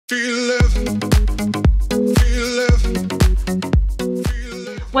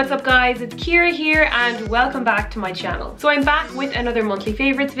What's up guys, it's Ciara here and welcome back to my channel. So I'm back with another monthly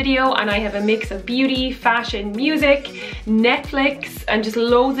favorites video and I have a mix of beauty, fashion, music, Netflix and just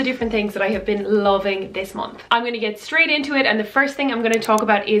loads of different things that I have been loving this month. I'm going to get straight into it and the first thing I'm going to talk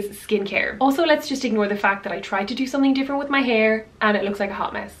about is skincare. Also, let's just ignore the fact that I tried to do something different with my hair and it looks like a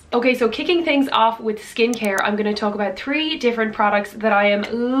hot mess. Okay, so kicking things off with skincare, I'm going to talk about 3 different products that I am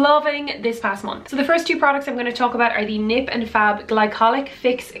loving this past month. So the first 2 products I'm going to talk about are the NIP+FAB Glycolic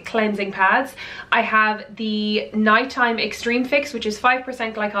Fix Cleansing Pads. I have the Nighttime Extreme Fix, which is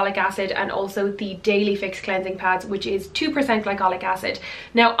 5% glycolic acid, and also the Daily Fix Cleansing Pads, which is 2% glycolic acid.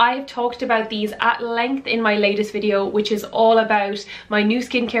 Now, I have talked about these at length in my latest video, which is all about my new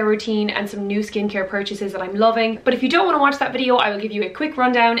skincare routine and some new skincare purchases that I'm loving. But if you don't want to watch that video, I will give you a quick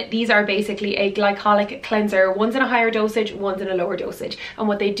rundown. These are basically a glycolic cleanser. One's in a higher dosage, one's in a lower dosage. And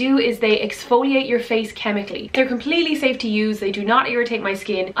what they do is they exfoliate your face chemically. They're completely safe to use. They do not irritate my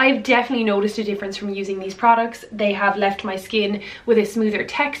skin. I have definitely noticed a difference from using these products. They have left my skin with a smoother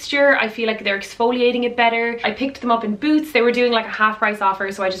texture. I feel like they're exfoliating it better. I picked them up in Boots. They were doing like a half price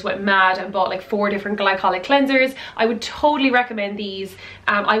offer, so I just went mad and bought like 4 different glycolic cleansers. I would totally recommend these.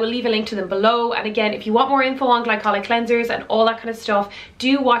 I will leave a link to them below. And again, if you want more info on glycolic cleansers and all that kind of stuff,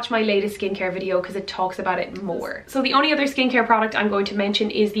 do watch my latest skincare video because it talks about it more. So the only other skincare product I'm going to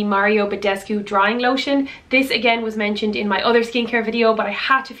mention is the Mario Badescu Drying Lotion. This again was mentioned in my other skincare video, but I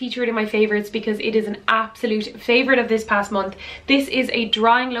had to feature it in my favorites because it is an absolute favorite of this past month. This is a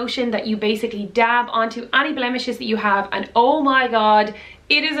drying lotion that you basically dab onto any blemishes that you have, and oh my god,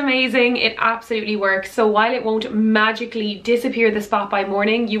 it is amazing. It absolutely works. So while it won't magically disappear the spot by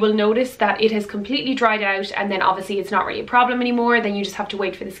morning, you will notice that it has completely dried out, and then obviously it's not really a problem anymore. Then you just have to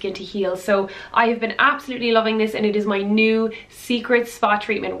wait for the skin to heal. So I have been absolutely loving this, and it is my new secret spot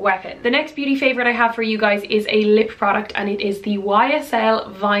treatment weapon. The next beauty favorite I have for you guys is a lip product, and it is the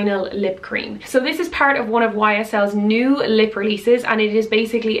YSL Vinyl Lip Cream. So this is part of one of YSL's new lip releases, and it is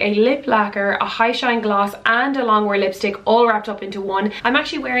basically a lip lacquer, a high shine gloss, and a longwear lipstick all wrapped up into one. I'm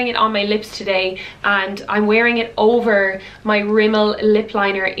actually wearing it on my lips today, and I'm wearing it over my Rimmel lip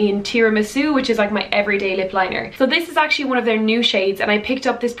liner in Tiramisu, which is like my everyday lip liner. So this is actually one of their new shades, and I picked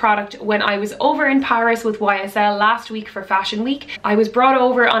up this product when I was over in Paris with YSL last week for Fashion Week. I was brought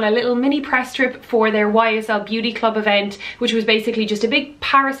over on a little mini press trip for their YSL Beauty Club event, which was basically just a big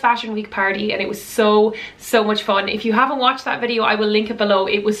Paris Fashion Week party, and it was so much fun. If you haven't watched that video, I will link it below.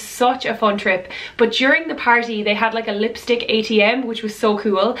 It was such a fun trip. But during the party they had like a lipstick ATM, which was so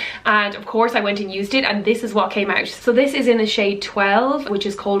cool, and of course I went and used it, and this is what came out. So this is in the shade 12, which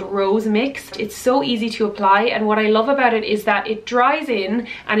is called Rose Mixed. It's so easy to apply, and what I love about it is that it dries in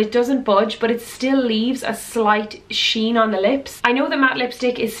and it doesn't budge, but it still leaves a slight sheen on the lips. I know that matte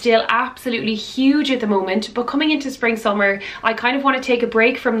lipstick is still absolutely huge at the moment, but coming into spring summer I kind of want to take a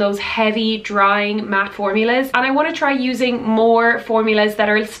break from those heavy drying matte formulas, and I want to try using more formulas that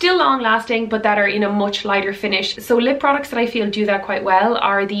are still long lasting but that are in a much lighter finish. So lip products that I feel do that quite well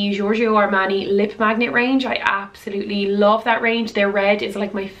are the Giorgio Armani Lip Magnet range. I absolutely love that range. Their red is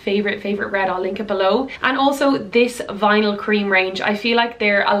like my favorite red. I'll link it below. And also this vinyl cream range. I feel like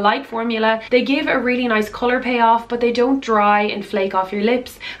they're a light formula. They give a really nice color payoff, but they don't dry and flake off your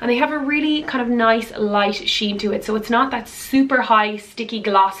lips, and they have a really kind of nice light sheen to it. So it's not that super high sticky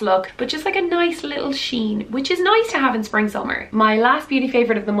gloss look, but just like a nice little sheen, which is nice to have in spring summer. My last beauty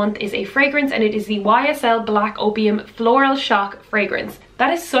favorite of the month is a fragrance, and it is the YSL Black Opium Floral Shock fragrance.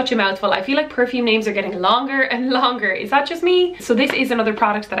 That is such a mouthful. I feel like perfume names are getting longer and longer. Is that just me? So this is another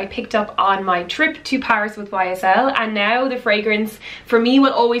product that I picked up on my trip to Paris with YSL, and now the fragrance for me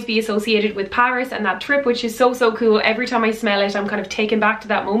will always be associated with Paris and that trip, which is so cool. Every time I smell it, I'm kind of taken back to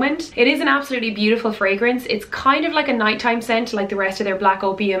that moment. It is an absolutely beautiful fragrance. It's kind of like a nighttime scent like the rest of their Black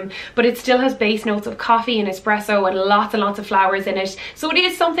Opium, but it still has base notes of coffee and espresso and lots of flowers in it. So it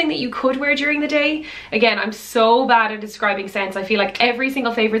is something that you could wear during the day. Again, I'm so bad at describing scents. I feel like every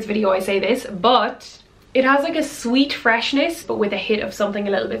single favorites video I say this, but it has like a sweet freshness, but with a hit of something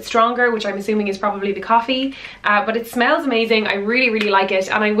a little bit stronger, which I'm assuming is probably the coffee. But it smells amazing. I really like it,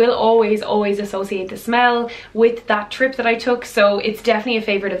 and I will always associate the smell with that trip that I took. So it's definitely a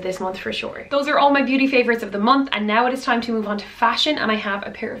favorite of this month for sure. Those are all my beauty favorites of the month, and now it is time to move on to fashion, and I have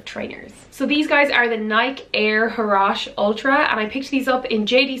a pair of trainers. So these guys are the Nike Air Huarache Ultra, and I picked these up in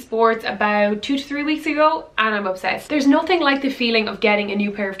JD Sports about 2 to 3 weeks ago, and I'm obsessed. There's nothing like the feeling of getting a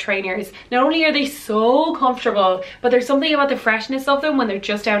new pair of trainers. Not only are they so so comfortable, but there's something about the freshness of them when they're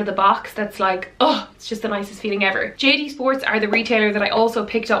just out of the box that's like, oh, it's just the nicest feeling ever. JD Sports are the retailer that I also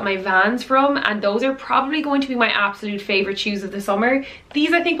picked up my Vans from, and those are probably going to be my absolute favorite shoes of the summer.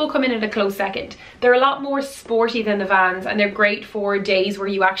 These I think will come in at a close second. They're a lot more sporty than the Vans, and they're great for days where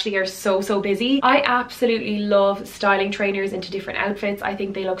you actually are so busy. I absolutely love styling trainers into different outfits. I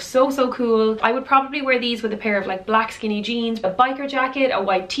think they look so cool. I would probably wear these with a pair of like black skinny jeans, a biker jacket, a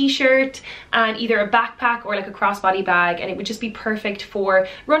white t-shirt, and either a backpack or like a crossbody bag, and it would just be perfect for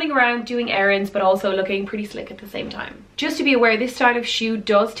running around, doing errands, but also looking pretty slick at the same time. Just to be aware, this style of shoe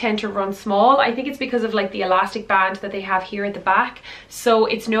does tend to run small. I think it's because of like the elastic band that they have here at the back, so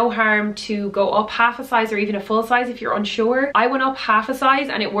it's no harm to go up half a size or even a full size if you're unsure. I went up half a size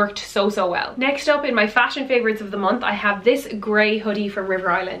and it worked so well. Next up in my fashion favorites of the month, I have this grey hoodie from River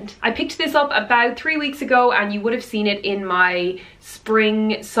Island. I picked this up about 3 weeks ago, and you would have seen it in my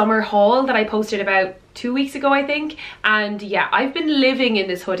spring summer haul that I posted about 2 weeks ago, I think. And yeah, I've been living in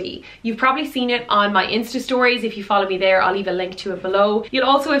this hoodie. You've probably seen it on my Insta stories. If you follow me there, I'll leave a link to it below. You'll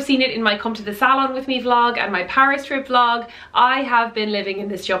also have seen it in my come to the salon with me vlog and my Paris trip vlog. I have been living in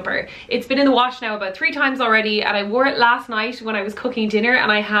this jumper. It's been in the wash now about 3 times already, and I wore it last night when I was cooking dinner,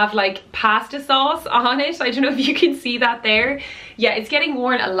 and I have like pasta sauce on it. I don't know if you can see that there. Yeah, it's getting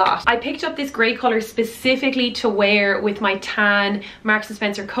worn a lot. I picked up this grey colour specifically to wear with my tan Marks &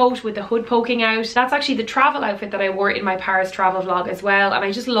 Spencer coat with the hood poking out. That's actually the travel outfit that I wore in my Paris travel vlog as well, and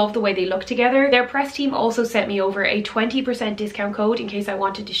I just love the way they look together. Their press team also sent me over a 20% discount code in case I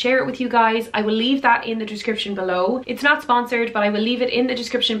wanted to share it with you guys. I will leave that in the description below. It's not sponsored, but I will leave it in the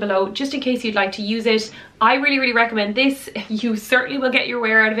description below just in case you'd like to use it. I really recommend this. You certainly will get your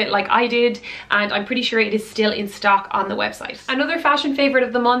wear out of it like I did, and I'm pretty sure it is still in stock on the website. Another fashion favorite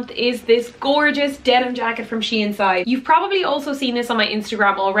of the month is this gorgeous denim jacket from Shein side. You've probably also seen this on my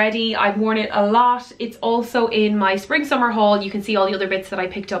Instagram already. I've worn it a lot. It's also in my spring summer haul. You can see all the other bits that I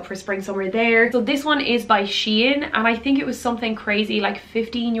picked up for spring summer there. So this one is by Shein, and I think it was something crazy like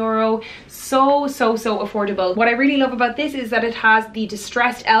 15 euro. So affordable. What I really love about this is that it has the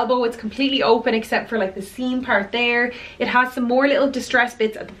distressed elbow. It's completely open except for like the seam part there. It has some more little distressed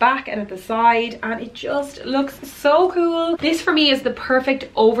bits at the back and at the side, and it just looks so cool. This for me is the perfect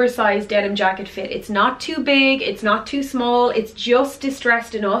oversized denim jacket fit. It's not too big, it's not too small, it's just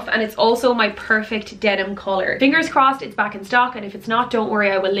distressed enough, and it's also my perfect denim color. Fingers crossed it's back in stock, and if it's not, don't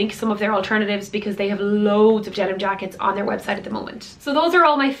worry, I will link some of their alternatives because they have loads of denim jackets on their website at the moment. So those are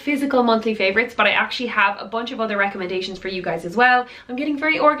all my physical monthly favorites, but I actually have a bunch of other recommendations for you guys as well. I'm getting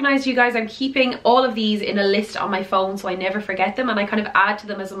very organized, you guys. I'm keeping all of these in a list on my phone so I never forget them, and I kind of add to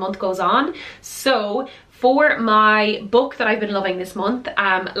them as the month goes on. So for my book that I've been loving this month,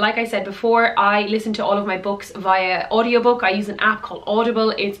 like I said before, I listen to all of my books via audiobook. I use an app called Audible.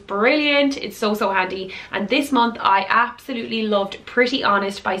 It's brilliant. It's so handy. And this month I absolutely loved Pretty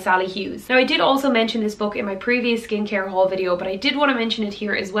Honest by Sally Hughes. Now I did also mention this book in my previous skincare haul video, but I did want to mention it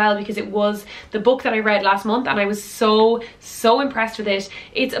here as well because it was the book that I read last month and I was so impressed with it.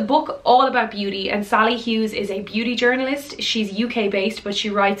 It's a book all about beauty, and Sally Hughes is a beauty journalist. She's UK based, but she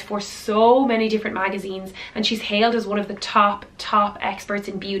writes for so many different magazines, and she's hailed as one of the top experts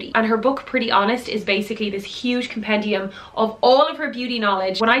in beauty. And her book Pretty Honest is basically this huge compendium of all of her beauty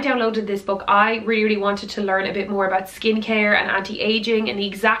knowledge. When I downloaded this book, I really wanted to learn a bit more about skincare and anti-aging and the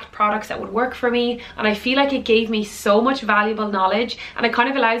exact products that would work for me, and I feel like it gave me so much valuable knowledge, and it kind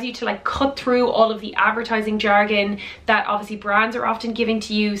of allows you to like cut through all of the advertising jargon that obviously brands are often giving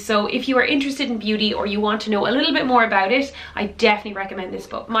to you. So if you are interested in beauty or you want to know a little bit more about it, I definitely recommend this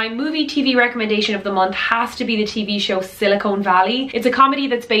book. My movie TV recommendation of the month has to be the TV show Silicon Valley. It's a comedy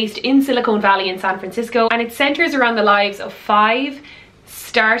that's based in Silicon Valley in San Francisco, and it centers around the lives of 5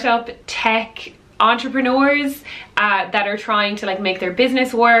 startup tech entrepreneurs that are trying to like make their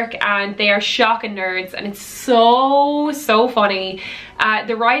business work, and they are shocking nerds, and it's so funny.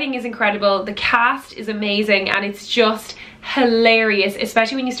 The writing is incredible, the cast is amazing, and it's just hilarious,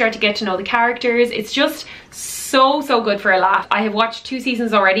 especially when you start to get to know the characters. It's just so good for a laugh. I have watched 2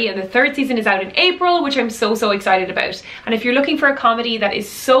 seasons already, and the 3rd season is out in April, which I'm so excited about. And if you're looking for a comedy that is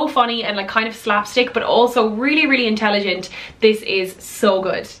so funny and like kind of slapstick but also really intelligent, this is so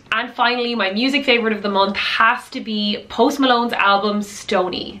good. And finally, my music favorite of the month has to be Post Malone's album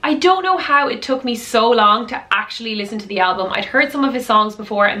Stoney. I don't know how it took me so long to actually listen to the album. I'd heard some of his songs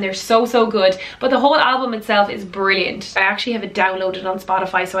before and they're so good, but the whole album itself is brilliant. I actually have it downloaded on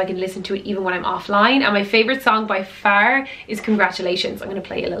Spotify so I can listen to it even when I'm offline, and my favorite song by far is Congratulations. I'm going to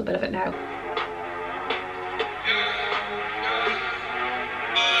play a little bit of it now.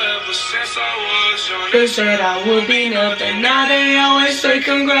 Ever since I was They said I would be nothing, now they always say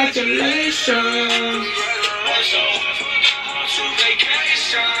congratulations.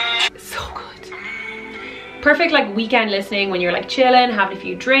 So good. Perfect like weekend listening when you're like chilling, having a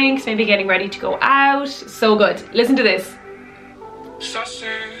few drinks, maybe getting ready to go out. So good. Listen to this.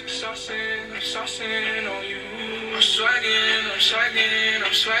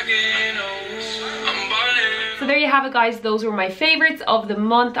 So there you have it, guys. Those were my favorites of the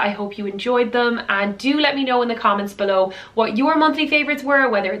month. I hope you enjoyed them, and do let me know in the comments below what your monthly favorites were,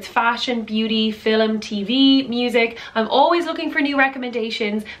 whether it's fashion, beauty, film, TV, music. I'm always looking for new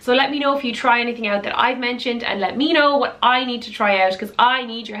recommendations, so let me know if you try anything out that I've mentioned, and let me know what I need to try out, because I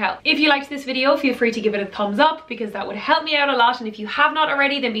need your help. If you liked this video, feel free to give it a thumbs up, because that would help me out a lot, and if you have not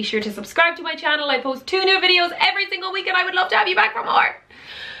already, then be sure to subscribe to my channel. I post 2 new videos every single week, and I would love to have you back for more.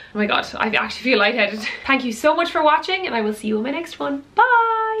 Oh my god, I actually feel lightheaded. Thank you so much for watching, and I will see you in my next one.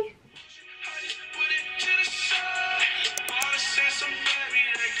 Bye!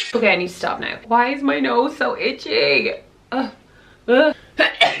 Okay, I need to stop now. Why is my nose so itchy? I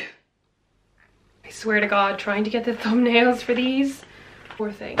swear to god, trying to get the thumbnails for these.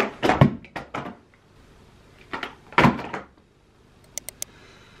 Poor thing.